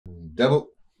Double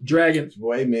Dragon.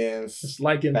 Boy, man. It's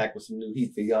liking. Back with some new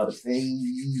heat for y'all to say.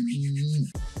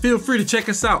 Feel free to check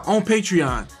us out on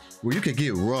Patreon, where you can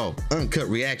get raw, uncut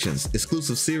reactions,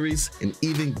 exclusive series, and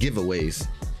even giveaways.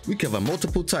 We cover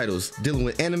multiple titles dealing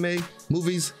with anime,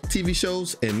 movies, TV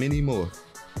shows, and many more.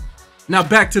 Now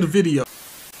back to the video.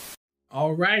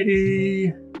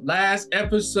 Alrighty, last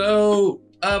episode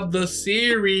of the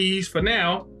series for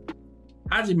now.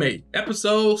 Hajime,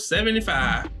 episode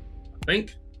 75, I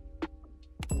think.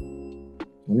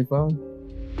 25?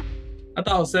 I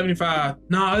thought it was 75.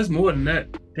 No, it's more than that.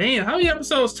 Damn, how many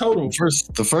episodes total?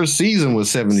 The first season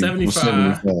was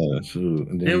 75.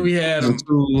 Then we had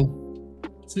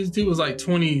season 2 was like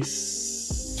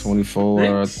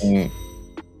 24, I think.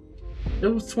 It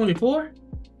was 24?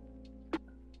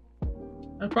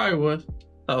 That probably was.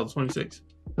 I thought it was 26.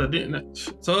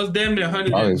 So it's damn near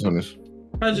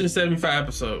 175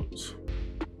 episodes.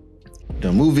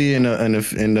 The movie and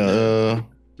the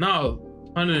no,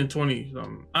 120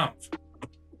 something.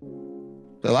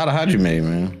 A lot of Hajime,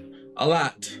 man. A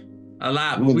lot.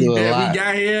 We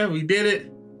got here. We did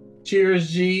it. Cheers,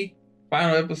 G.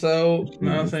 Final episode. You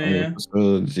know what I'm saying?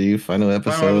 Episode G. Final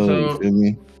episode. You feel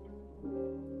me?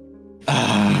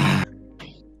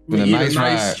 Been a nice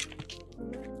ride.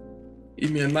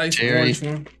 Eat me a nice cherry. Orange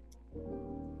one.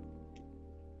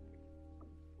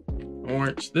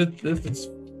 Orange. This is.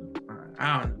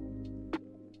 I don't know.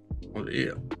 What the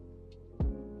hell?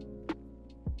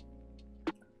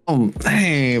 Oh,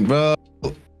 dang, bro.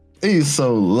 He's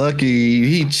so lucky.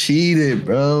 He cheated,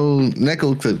 bro.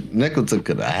 Neko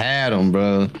could have had him,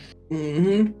 bro.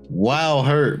 Wild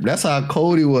hurt. That's how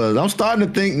cold he was. I'm starting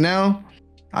to think now.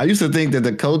 I used to think that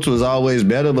the coach was always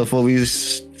better before we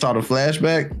saw the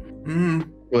flashback.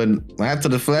 But after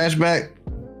the flashback,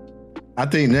 I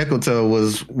think Nekoto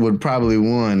would probably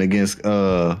won against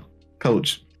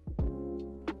Coach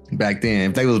back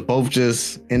then. If they was both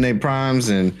just in their primes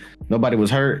and nobody was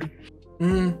hurt.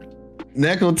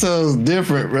 Nekoto's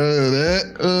different, bro.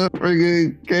 That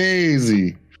freaking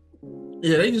crazy.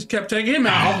 Yeah, they just kept taking him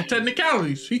out off of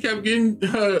technicalities. He kept getting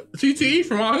CTE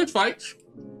from all his fights.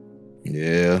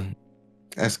 Yeah,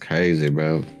 that's crazy,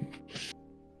 bro.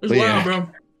 It's wild, bro.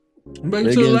 Back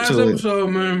to the last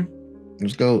episode, man.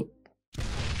 Let's go.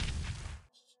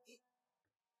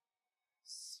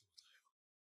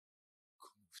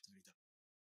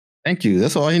 Thank you.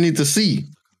 That's all he needs to see.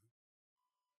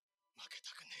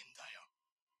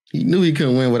 He knew he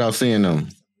couldn't win without seeing them.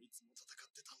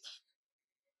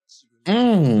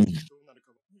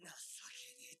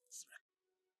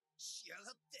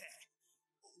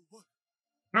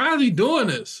 How is he doing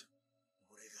this?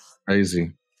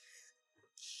 Crazy.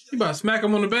 You about to smack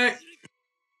him on the back?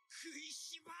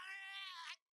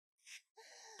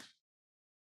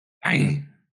 Dang.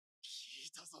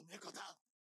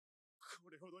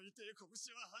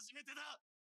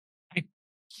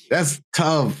 That's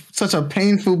tough. Such a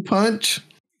painful punch.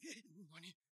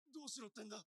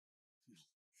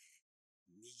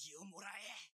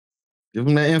 Give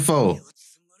him that info.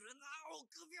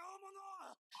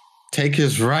 Take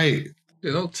his right.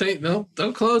 Don't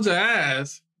close your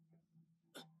eyes.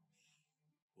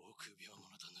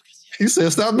 He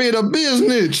said, "Stop being a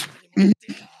business."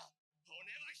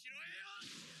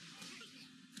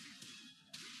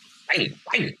 Hey.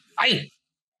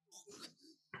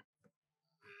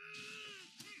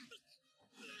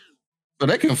 So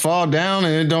they can fall down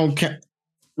and it don't count.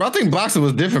 I think boxing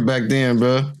was different back then,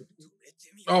 bro.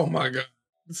 Oh my God.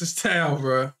 This is Tao,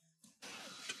 bro.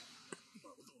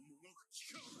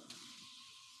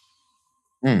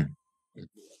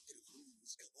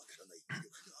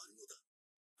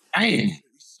 Hey.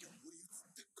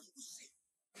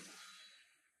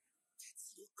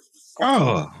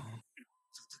 Oh.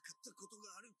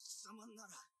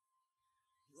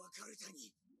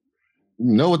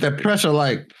 You know what that pressure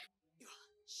like.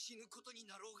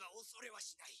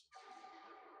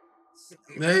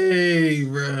 Hey,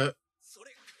 bro.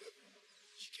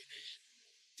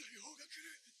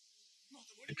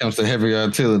 It comes to heavy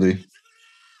artillery.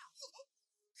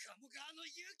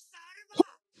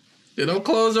 Yeah, don't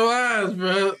close your eyes,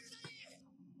 bro.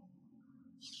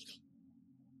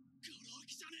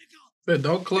 But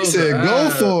don't close your eyes. He said, "Go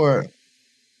for it."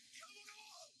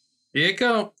 Here it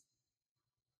come.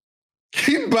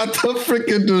 He about to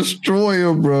freaking destroy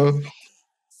him, bro.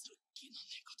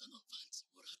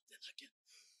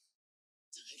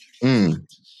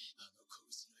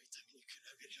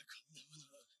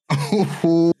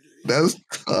 Oh, that's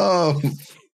tough.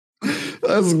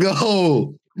 Let's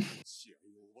go.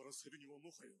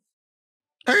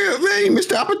 Hey, man, you missed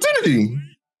the opportunity. You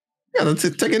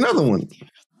gotta take another one.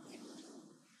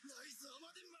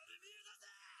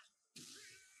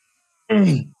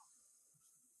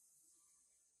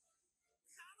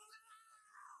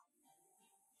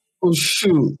 Oh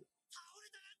shoot.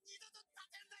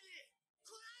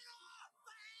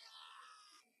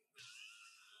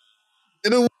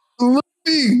 It was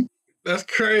Luffy. That's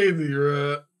crazy,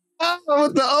 bro. Oh,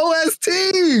 with the OST.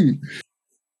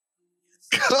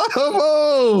 Come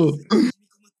on.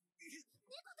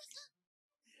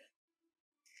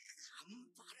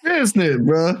 Isn't it,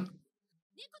 bro?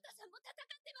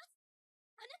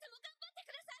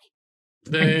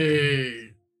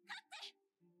 Dang.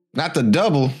 Not the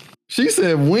double. She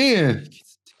said win.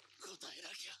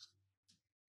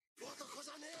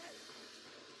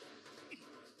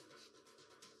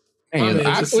 My Man,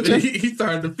 man he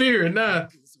started to fear it now.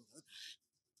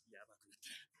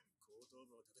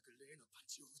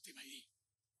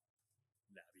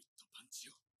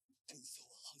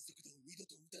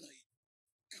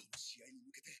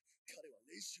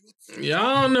 Yeah,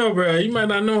 I don't know, bro. You might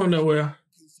not know him that well.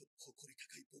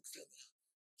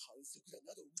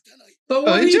 So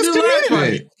what did he do last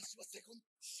fight?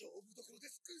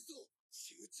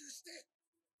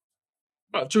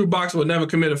 A true boxer would never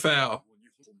commit a foul.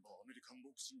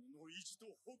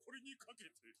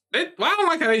 I don't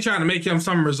like how they trying to make him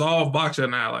some resolved boxer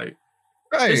now. Like,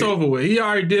 it's over with. He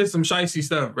already did some shicey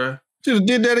stuff, bro. Should have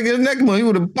did that against Nekma. He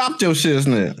would have popped your shit,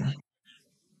 isn't it?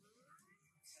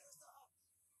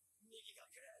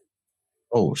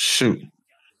 Oh shoot.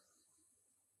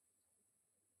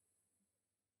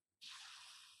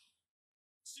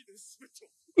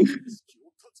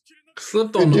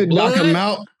 Slipped on the blood. Knock him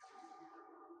out.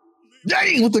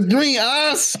 Dang, with the green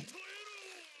eyes.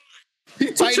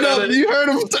 He tightened up. You heard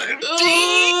him.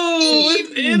 Oh, it's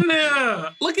in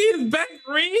there. Look at his back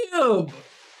rib.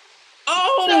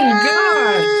 Oh,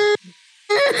 God.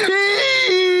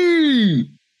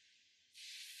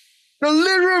 The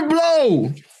literal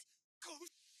blow.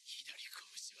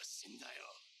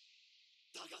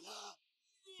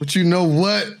 But you know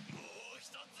what?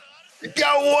 You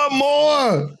got one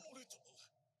more.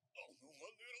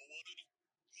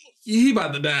 He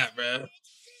about to die, bro.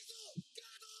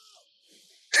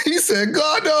 He said,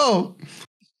 God, no.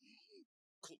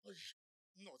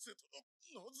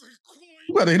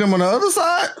 You better hit him on the other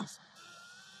side.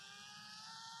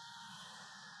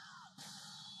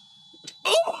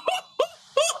 Oh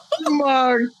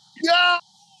my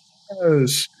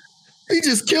gosh. He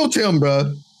just killed him,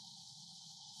 bro.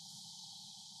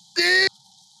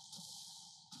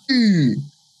 He's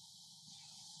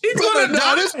gonna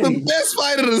die. This is the best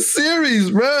fight of the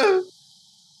series, bro.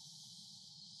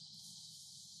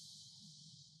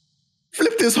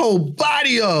 Flip this whole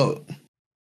body up.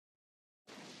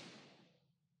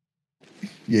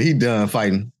 Yeah, he done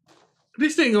fighting.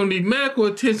 This thing gonna need medical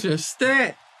attention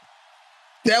stat.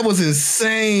 That was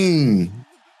insane.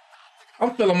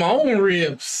 I'm feeling my own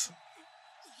ribs.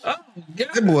 Oh, God.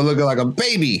 That boy looking like a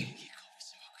baby.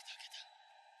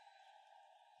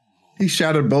 He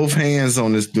shattered both hands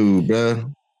on this dude,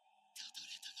 bro.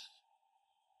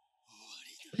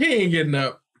 He ain't getting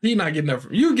up. He not getting up.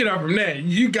 You get up from that.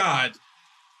 You God.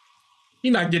 He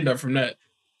not getting up from that.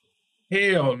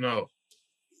 Hell no.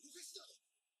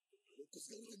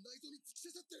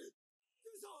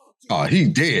 Oh, he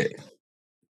dead.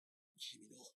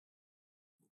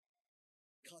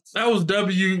 That was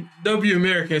W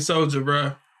American Soldier,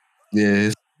 bro.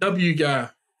 Yes. W guy.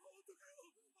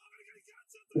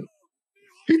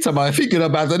 He talking about if he get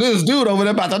up after this dude over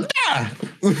there about to die.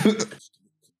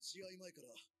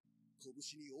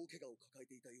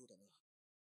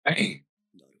 Hey.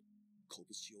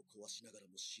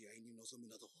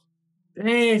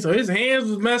 Dang, so his hands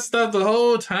was messed up the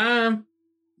whole time.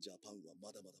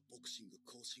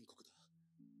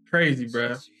 Crazy,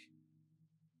 bro.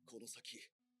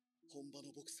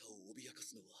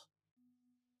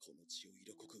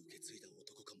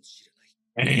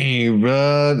 Hey,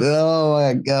 bro. Oh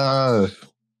my God.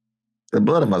 The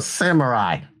blood of a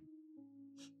samurai.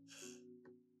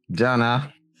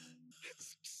 Jana.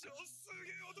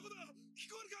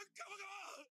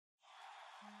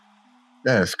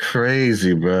 That's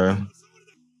crazy, bro.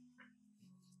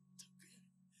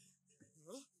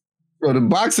 Bro, the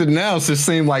boxing now just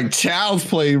seem like child's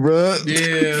play, bro.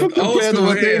 Yeah, compared to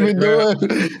what they've been doing.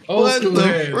 What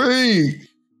the freak?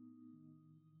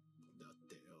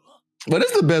 But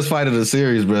it's the best fight of the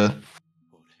series, bro.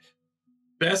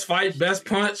 Best fight, best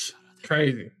punch.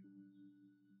 Crazy.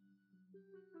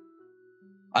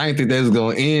 I didn't think they was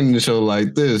gonna end the show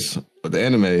like this with the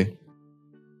anime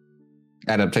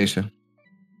adaptation.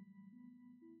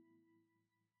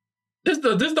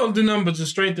 This don't do nothing but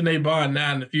just strengthen their bond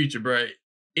now in the future, bro.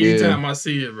 Anytime I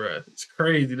see it, bro. It's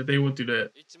crazy that they went through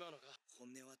that.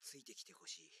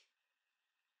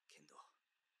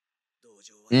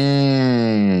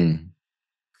 I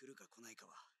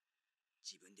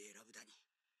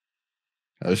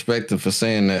respect him for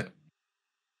saying that.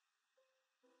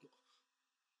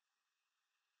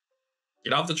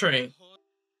 Get off the train.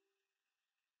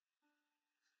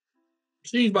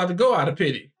 She's about to go out of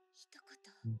pity.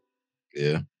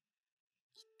 Yeah.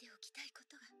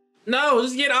 No,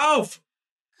 just get off.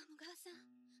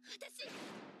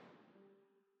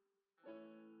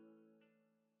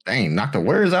 Dang, knock the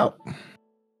words out.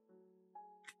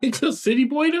 It's a city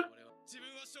boy though?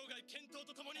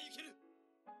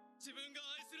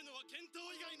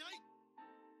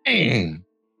 Dang.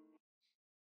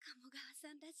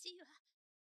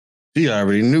 He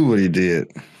already knew what he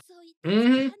did.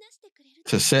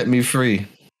 To set me free.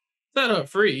 Set her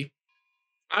free?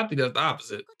 I think that's the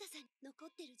opposite.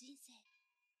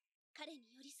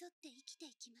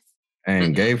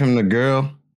 And gave him the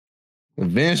girl.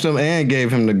 Avenged him and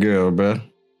gave him the girl, bro.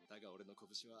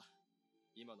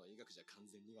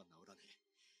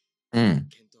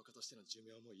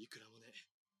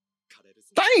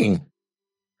 Dang.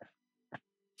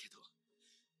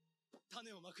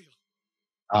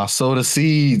 I'll sow the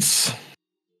seeds.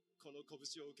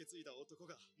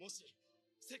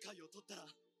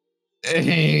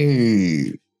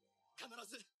 Hey.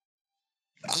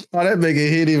 Oh, that nigga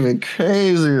hit even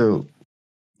crazier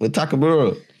with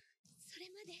Takamura.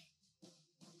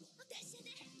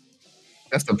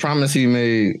 That's the promise he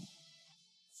made.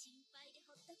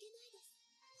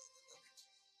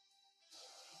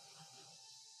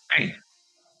 Dang.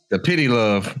 The pity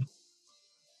love.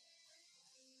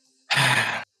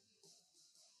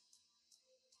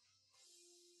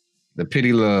 The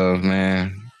pity love,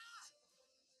 man.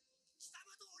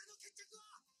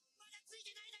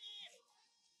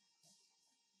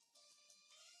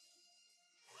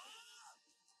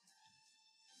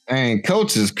 Dang,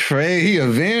 Coach is crazy. He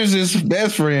avenged his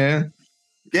best friend,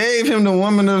 gave him the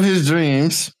woman of his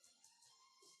dreams,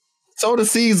 sowed the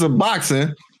seeds of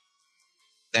boxing.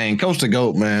 Dang, Coach the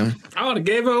GOAT, man. I would have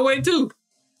gave her away too.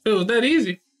 It was that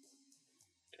easy.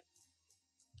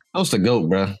 Coach the GOAT,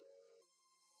 bro.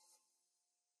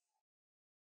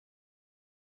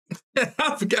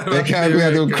 I forgot about that guy. We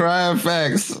had to crying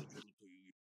facts.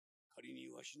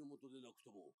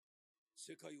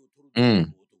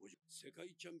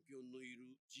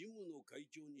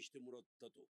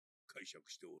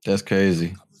 That's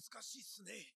crazy.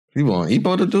 You want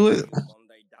Ippo to do it?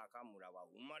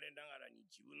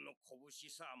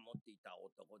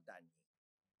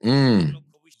 Man,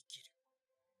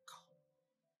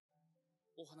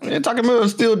 Takamura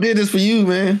still did this for you,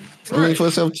 man. Right. I mean, for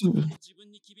himself too.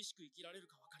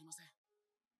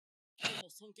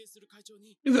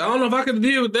 He said, I don't know if I could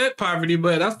deal with that poverty,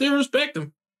 but I still respect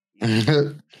him.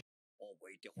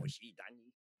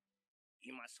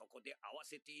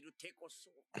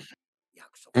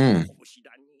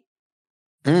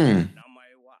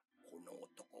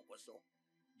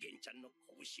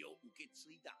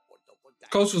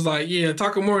 Coach was like, yeah,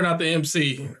 Takamura not the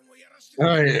MC. All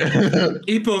right.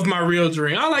 Ippo's my real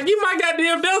dream. I was like, you my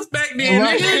goddamn belts back then,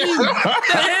 right. nigga. What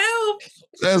the hell?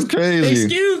 That's crazy.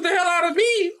 Excuse the hell out of me.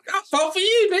 I fought for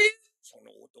you, nigga.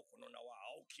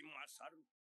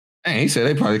 Dang, he said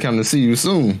they probably come to see you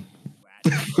soon.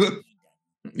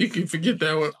 You can forget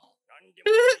that one.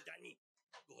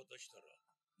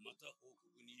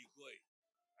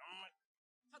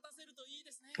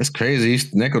 It's crazy.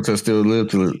 Neko still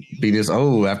lived to be this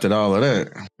old after all of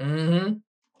that.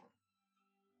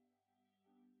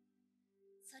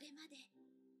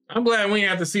 I'm glad we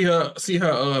didn't have to see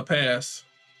her pass.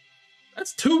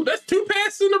 That's two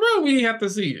passes in a row we didn't have to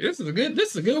see. This is a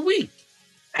good week.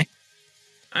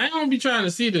 I don't be trying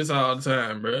to see this all the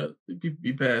time, bro. People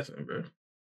be passing, bro.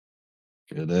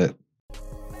 Feel that.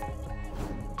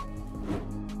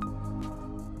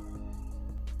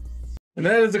 And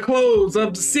that is the close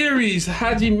of the series,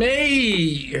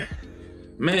 Hajime.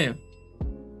 Man,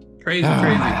 crazy.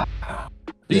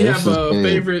 Do you have a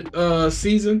favorite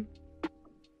season?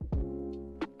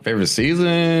 Favorite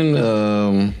season?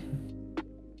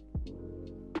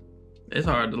 It's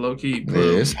hard to low key. Yeah,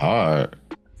 it's hard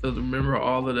to remember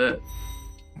all of that.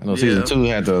 I know season 2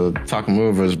 had the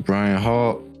Takamura versus Brian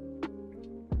Hall.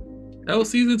 That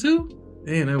was season 2?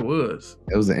 Man, that was.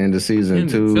 It was the end of season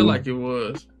 2. I feel like it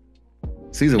was.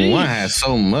 Season 1 had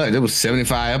so much. It was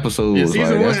 75 episodes. Yeah,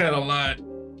 season 1 had a lot.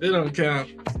 It don't count.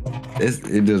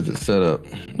 It does the setup.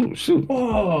 Oh, shoot.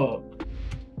 Oh.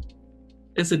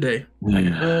 It's a day.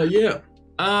 Yeah.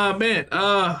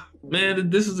 Man,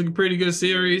 this is a pretty good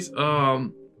series.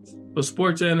 For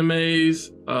sports animes,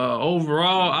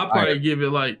 overall, I'll probably give it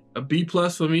like a B+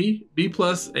 for me. B+, A-,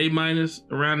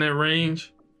 around that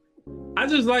range. I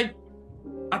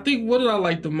think what did I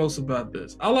like the most about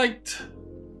this? I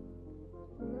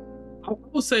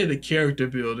would say the character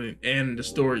building and the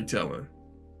storytelling.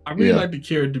 I really like the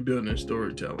character building and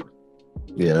storytelling.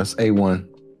 Yeah, that's A1.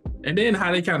 And then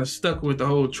how they kind of stuck with the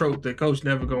whole trope that coach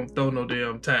never gonna throw no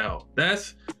damn towel.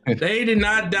 They did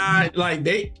not die.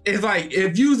 It's like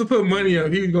if you was to put money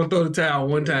up, he was gonna throw the towel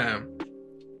one time,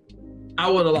 I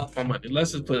would have lost my money.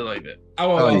 Let's just put it like that. I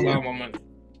would have lost my money.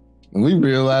 We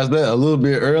realized that a little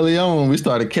bit early on. We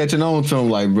started catching on to him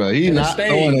like, bro, he's not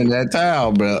throwing in that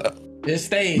towel, bro. It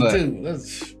stayed too.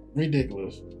 That's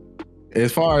ridiculous.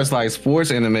 As far as like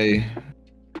sports anime,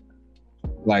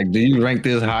 like, do you rank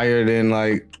this higher than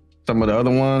like some of the other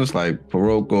ones, like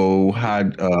Kuroko,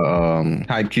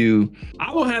 Haikyuu?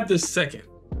 I will have this second.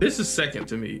 This is second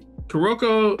to me.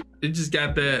 Kuroko, it just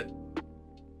got that.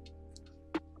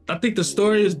 I think the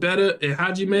story is better in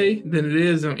Hajime than it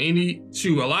is on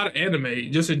a lot of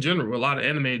anime, just in general,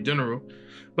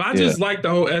 But I just like the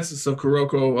whole essence of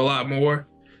Kuroko a lot more.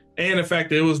 And the fact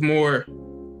that it was more,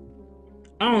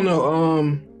 I don't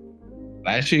know,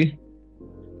 flashy?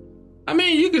 I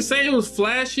mean, you could say it was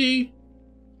flashy,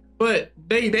 but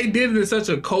they did it in such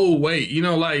a cold way. You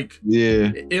know, like,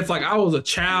 if like I was a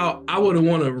child, I wouldn't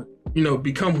want to,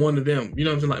 become one of them. You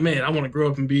know what I'm saying? Like, man, I want to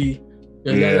grow up and be,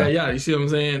 You see what I'm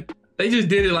saying? They just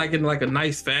did it like in like a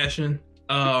nice fashion.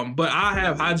 But I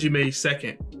have Hajime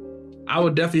second. I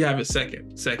would definitely have it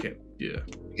second. Yeah.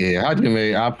 Yeah,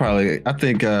 Hajime, I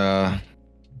think I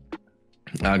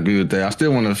agree with that. I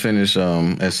still want to finish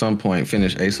at some point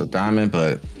finish Ace of Diamond,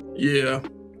 but yeah,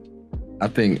 I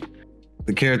think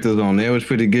the characters on there was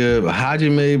pretty good. But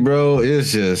Hajime, bro,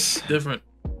 it's just different.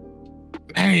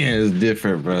 Man, it's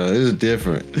different, bro. It's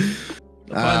different.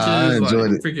 I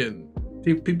enjoyed it. Freaking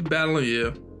people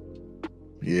battling,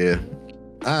 yeah.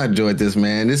 I enjoyed this,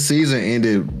 man. This season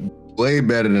ended way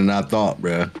better than I thought,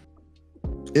 bro.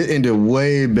 It ended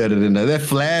way better than that. That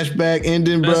flashback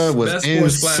ending, bro, was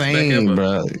insane,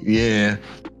 bro. Yeah.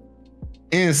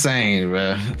 Insane,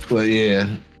 bro. But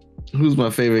yeah. Who's my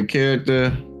favorite character?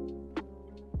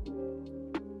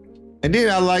 And then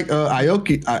I like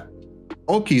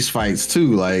Oki's fights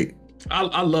too. Like,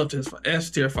 I loved his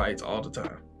S-tier fights all the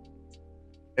time.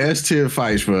 S-tier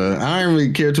fights, bro. I didn't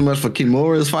really care too much for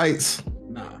Kimura's fights.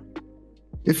 Nah.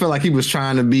 It felt like he was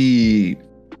trying to be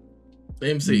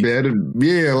MC. Better.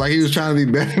 Yeah, like he was trying to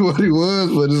be better than what he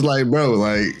was, but it's like, bro,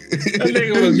 like that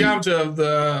nigga was Yamcha of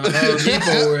the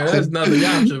Ippo. That's not the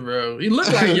Yamcha, bro. He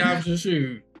looked like Yamcha,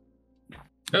 shoot.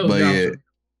 That was Yamcha.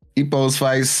 Yeah, Ippo's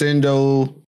fight,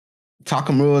 Sendo,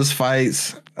 Takamura's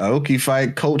fights, Aoki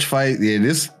fight, Coach fight. Yeah,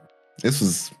 this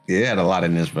was it had a lot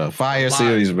in this, bro. Fire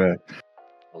series, bro.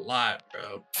 A lot,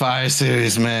 bro. Fire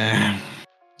series, man.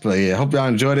 But yeah, hope y'all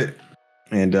enjoyed it,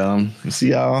 and see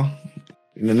y'all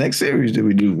in the next series that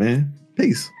we do, man.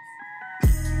 Peace.